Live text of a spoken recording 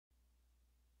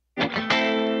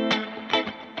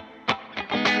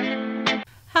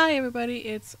Hi everybody,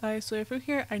 it's Isoifu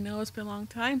here. I know it's been a long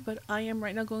time, but I am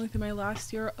right now going through my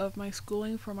last year of my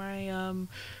schooling for my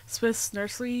Swiss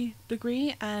nursery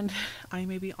degree, and I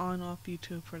may be on off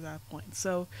YouTube for that point.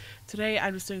 So today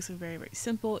I'm just doing something very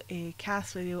simple, a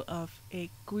cast video of a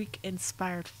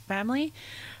Greek-inspired family.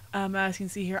 As you can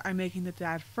see here, I'm making the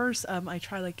dad first. I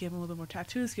try like give him a little bit more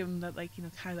tattoos, give him that like kind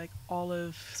of like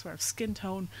olive sort of skin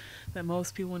tone that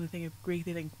most people when they think of Greek,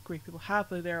 they think Greek people have,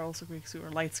 but there are also Greeks who are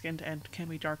light skinned and can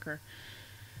be darker.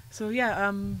 So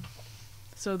yeah,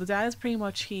 so the dad is pretty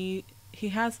much he's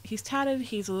tatted.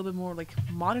 He's a little bit more like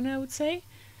modern, I would say,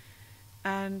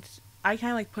 and I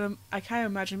kind of like put him. I kind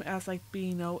of imagine him as like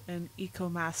being an eco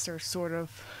master sort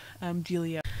of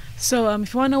dealio. So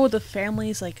if you want to know what the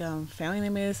family's like family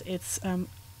name is, it's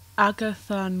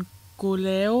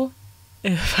Agathangelou.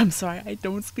 If I'm sorry, I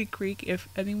don't speak Greek. If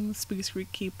anyone speaks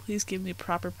Greek, please give me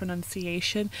proper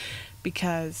pronunciation,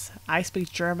 because I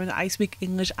speak German, I speak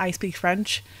English, I speak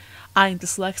French. I'm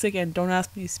dyslexic, and don't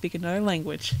ask me to speak another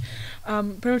language.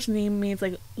 Pretty much the name means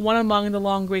like one among the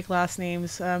long Greek last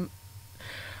names.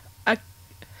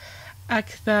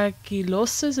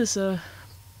 Agathangelou's is a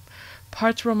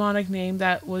part-Romanic name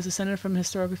that was descended from a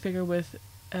historical figure with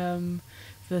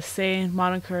the same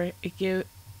moniker.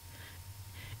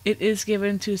 It is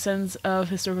given to sons of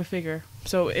historical figure.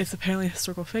 So it's apparently a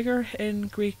historical figure in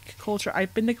Greek culture.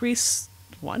 I've been to Greece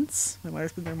once. My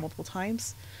mother's been there multiple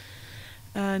times.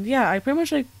 And yeah, I pretty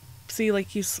much like see like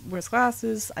he wears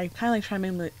glasses. I kind of like try to make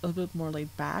him like, a little bit more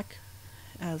laid back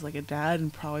as like a dad,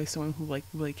 and probably someone who like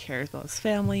really cares about his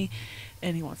family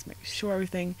and he wants to make sure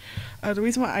everything. The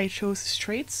reason why I chose his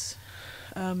traits,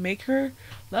 maker,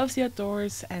 loves the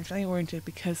outdoors, and family oriented,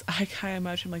 because I kind of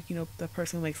imagine like the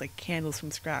person who makes like candles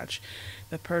from scratch,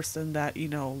 the person that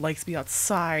likes to be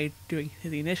outside doing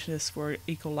the initiatives for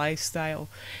eco lifestyle.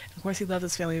 And of course he loves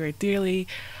his family very dearly.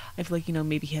 I feel like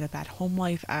maybe he had a bad home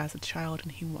life as a child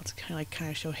and he wants to kind of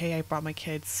show, hey, I brought my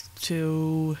kids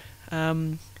to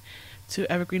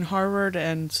Evergreen Harvard,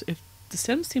 and if the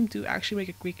Sims team do actually make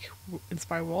a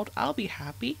Greek-inspired world, I'll be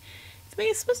happy. If they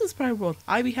make a Swiss-inspired world,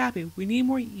 I'd be happy. We need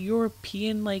more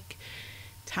European-like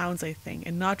towns, I think,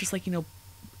 and not just like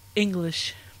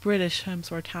English, British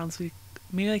sort of towns. We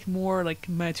maybe like more like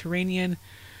Mediterranean,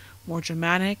 more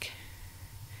Germanic.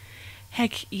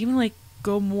 Heck, even like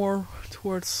go more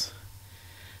towards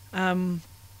Russia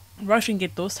and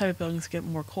get those type of buildings to get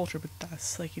more culture. But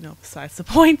that's like besides the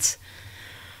point.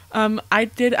 I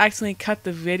did accidentally cut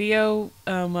the video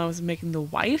when I was making the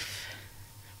wife,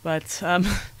 but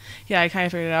yeah, I kind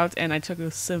of figured it out, and I took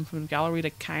a sim from the gallery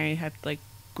that kind of had like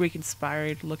Greek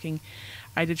inspired looking.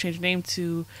 I did change the name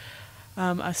to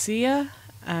Asia,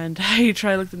 and I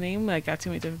tried to look the name. I got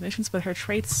too many definitions, but her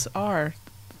traits are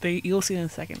you'll see in a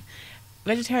second.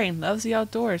 Vegetarian, loves the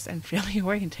outdoors, and family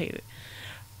orientated.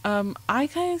 I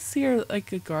kind of see her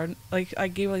like a garden, like I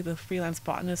gave her like the freelance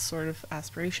botanist sort of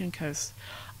aspiration, because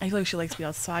I feel like she likes to be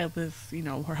outside with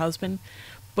her husband,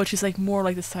 but she's like more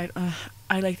like the side,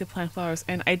 I like to plant flowers,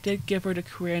 and I did give her the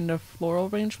career in the floral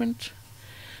arrangement,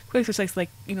 because she likes to like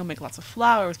make lots of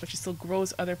flowers, but she still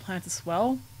grows other plants as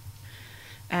well.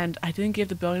 And I didn't give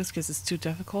the buildings because it's too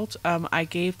difficult. I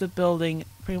gave the building,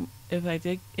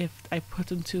 if I put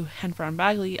them to Henford and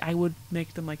Bagley, I would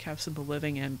make them like have simple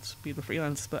living and be the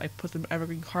freelance, but I put them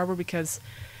Evergreen Harbor because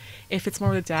if it's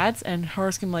more the dads, and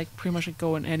hers can like pretty much like,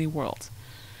 go in any world,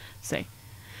 say.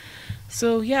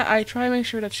 So yeah, I try to make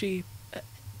sure that she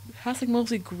has like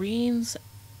mostly greens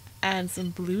and some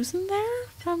blues in there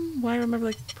from what I remember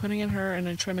like putting in her, and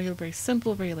I try to make it very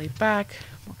simple, very laid back,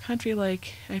 more country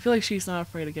like. I feel like she's not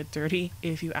afraid to get dirty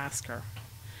if you ask her.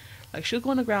 Like she'll go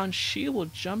on the ground, she will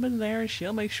jump in there,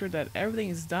 she'll make sure that everything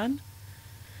is done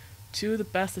to the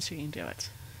best that she can do it.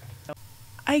 So,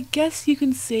 I guess you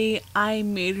can say I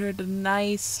made her the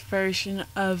nice version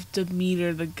of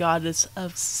Demeter, the goddess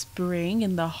of spring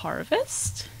and the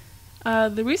harvest.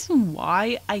 The reason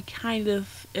why I kind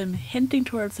of am hinting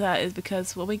towards that is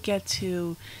because when we get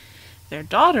to their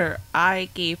daughter, I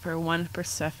gave her one of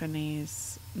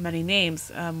Persephone's many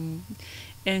names.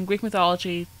 In Greek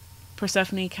mythology,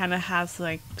 Persephone kind of has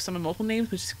like some multiple names,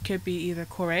 which could be either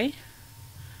Kore,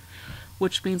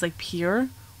 which means like pure,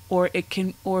 or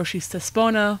she's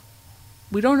Thespona.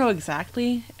 We don't know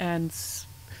exactly, and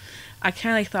I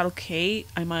kind of like thought, okay,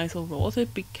 I might as well roll with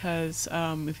it, because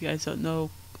if you guys don't know,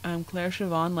 Claire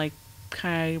Siobhan like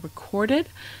kind of recorded,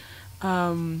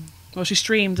 well, she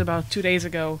streamed about 3 days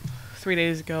ago,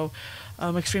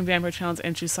 Extreme Vampire Challenge,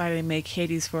 and she decided to make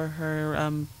Hades for her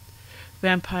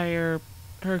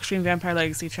Extreme Vampire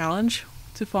Legacy Challenge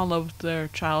to fall in love with their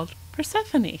child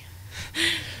Persephone.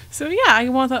 So yeah, I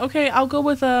thought, okay, I'll go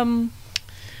with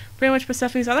pretty much put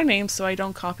Stephanie's other name so I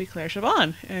don't copy Claire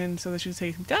Chabon, and so that she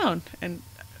takes me down. And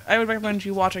I would recommend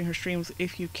you watching her streams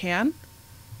if you can,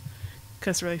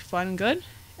 because it's really fun and good.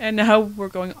 And now we're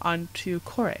going on to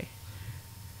Corey.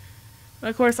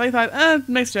 Of course, I thought,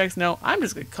 next genetics, no, I'm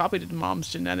just going to copy the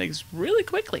mom's genetics really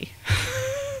quickly.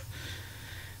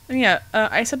 And yeah,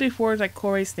 I said before that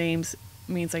Corey's names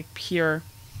means like pure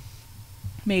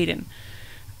maiden.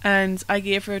 And I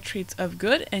gave her traits of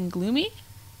good and gloomy.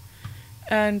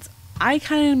 And I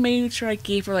kind of made sure I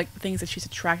gave her like things that she's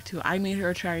attracted to. I made her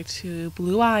attracted to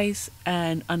blue eyes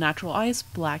and unnatural eyes,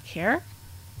 black hair.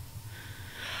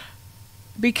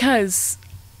 Because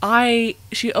Claire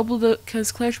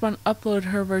Chabon uploaded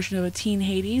her version of a teen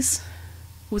Hades,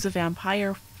 who was a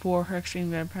vampire, for her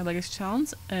Extreme Vampire Legacy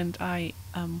Challenge, and I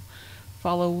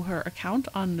follow her account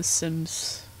on The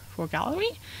Sims 4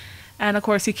 Gallery. And of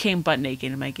course, he came butt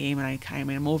naked in my game, and I kind of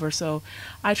made him over. So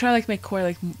I try to like make Corey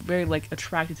like very like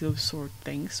attracted to those sort of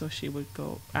things, so she would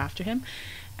go after him.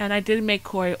 And I did make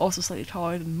Corey also slightly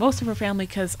taller than most of her family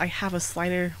because I have a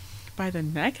slider by the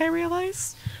neck, I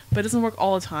realized, but it doesn't work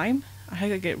all the time. I had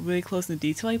to get really close in the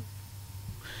detail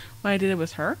when I did it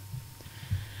with her.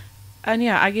 And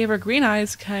yeah, I gave her green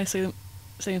eyes, kind of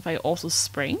signify also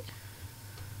spring.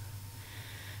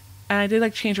 And I did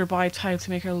like change her body type to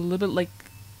make her a little bit like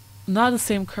not the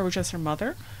same curvature as her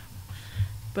mother,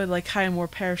 but like kind of more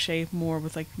pear-shaped, more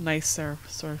with like nicer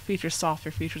sort of features, softer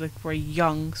features, like very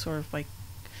young sort of like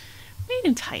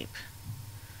maiden type.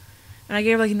 And I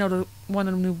gave her, like, the one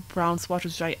of the new brown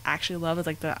swatches which I actually love is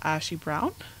like the ashy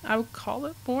brown, I would call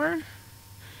it more.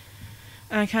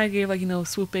 And I kind of gave like,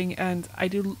 swooping, and I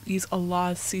do use a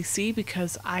lot of CC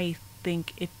because I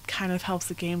think it kind of helps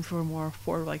the game for more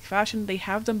forward like fashion. They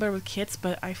have done better with kits,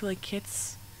 but I feel like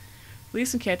kits, at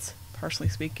least in kits, personally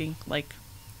speaking, like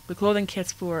the clothing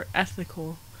kits for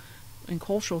ethical and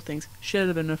cultural things should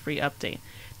have been a free update.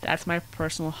 That's my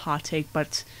personal hot take,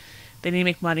 but they need to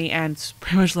make money, and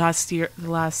pretty much last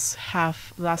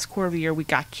quarter of the year, we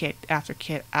got kit after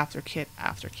kit after kit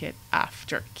after kit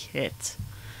after kit.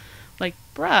 Like,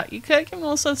 bruh, you could give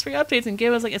us those free updates and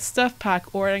give us like a stuff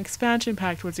pack or an expansion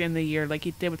pack towards the end of the year, like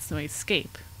you did with Snow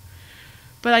Escape.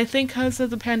 But I think because of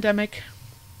the pandemic,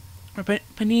 or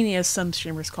Panini as some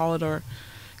streamers call it, or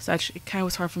such, it kind of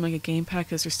was hard for them to make a game pack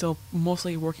because they're still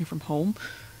mostly working from home.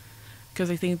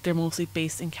 Because I think they're mostly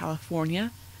based in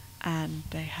California. And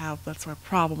they have that sort of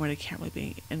problem where they can't really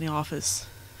be in the office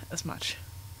as much.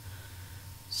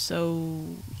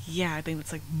 So, yeah, I think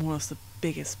that's like more or less the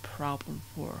biggest problem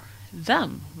for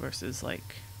them versus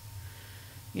like,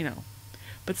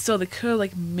 But still, they could have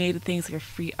like made things like a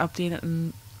free update,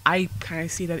 and I kind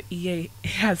of see that EA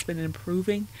has been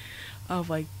improving of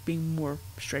like being more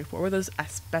straightforward as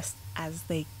best as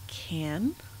they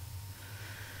can.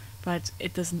 But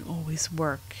it doesn't always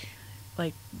work.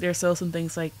 Like, there's still some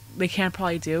things like they can't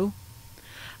probably do.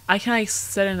 I kind of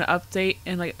said in an update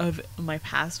in like of my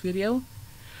past video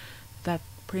that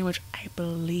pretty much I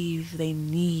believe they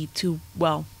need to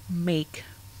make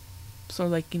sort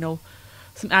of like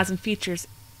some adds and features,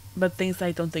 but things that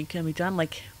I don't think can be done,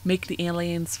 like make the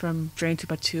aliens from Drain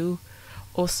 2x2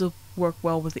 also work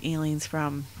well with the aliens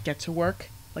from Get to Work,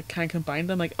 like kind of combine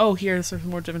them, like here's sort of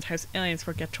more different types of aliens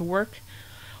for Get to Work,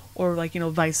 or like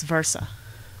vice versa.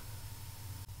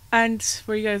 And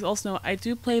for you guys also know, I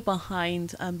do play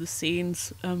behind the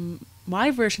scenes, my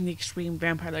version of the Extreme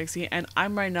Vampire Legacy, and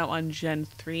I'm right now on Gen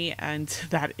 3, and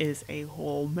that is a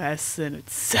whole mess in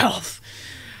itself.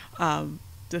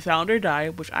 The founder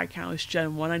died, which I count as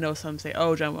Gen 1. I know some say,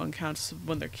 Gen 1 counts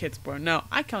when their kid's born. No,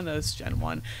 I count that as Gen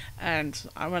 1, and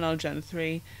I'm right now on Gen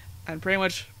 3, and pretty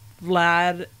much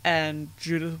Vlad and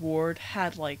Judith Ward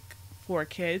had like 4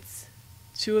 kids.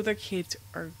 2 of their kids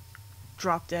are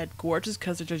drop dead gorgeous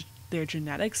because of their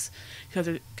genetics,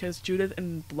 because Judith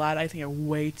and Vlad I think are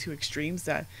way too extremes,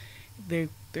 that their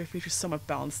features somewhat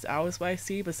balanced out is what I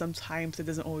see, but sometimes it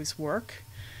doesn't always work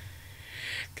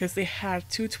because they have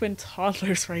 2 twin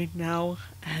toddlers right now,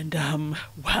 and I'm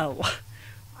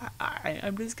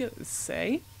just gonna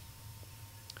say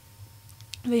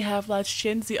they have large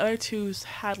chins. The other 2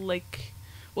 had like,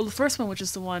 the first one, which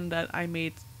is the one that I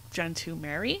made Gen 2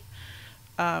 marry,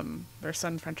 their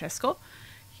son Francesco,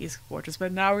 he's gorgeous.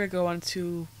 But now we're gonna go on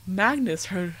to Magnus,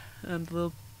 her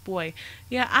little boy.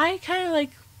 Yeah, I kind of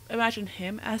like imagine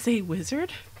him as a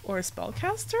wizard or a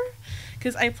spellcaster,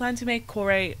 because I plan to make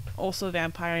Corey also a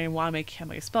vampire, and want to make him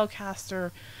like a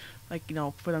spellcaster, like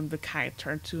for them to kind of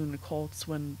turn to in the cults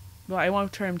when. Well, I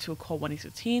want to turn him to a cult when he's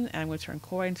 15, and I'm going to turn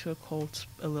Corey into a cult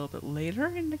a little bit later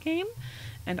in the game,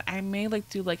 and I may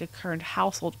do like a current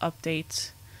household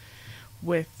update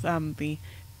with the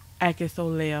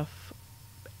Agathangelou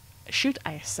shoot,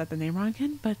 I said the name wrong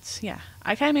again, but yeah,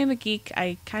 I kind of made the geek.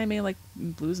 I kind of made like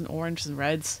blues and oranges and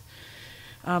reds.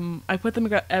 I put them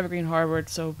in evergreen hardwood,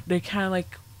 so they kind of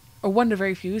like are one of the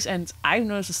very few. And I've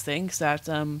noticed this thing that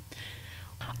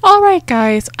Alright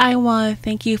guys, I want to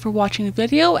thank you for watching the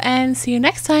video and see you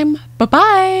next time.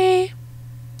 Bye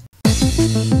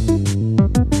bye!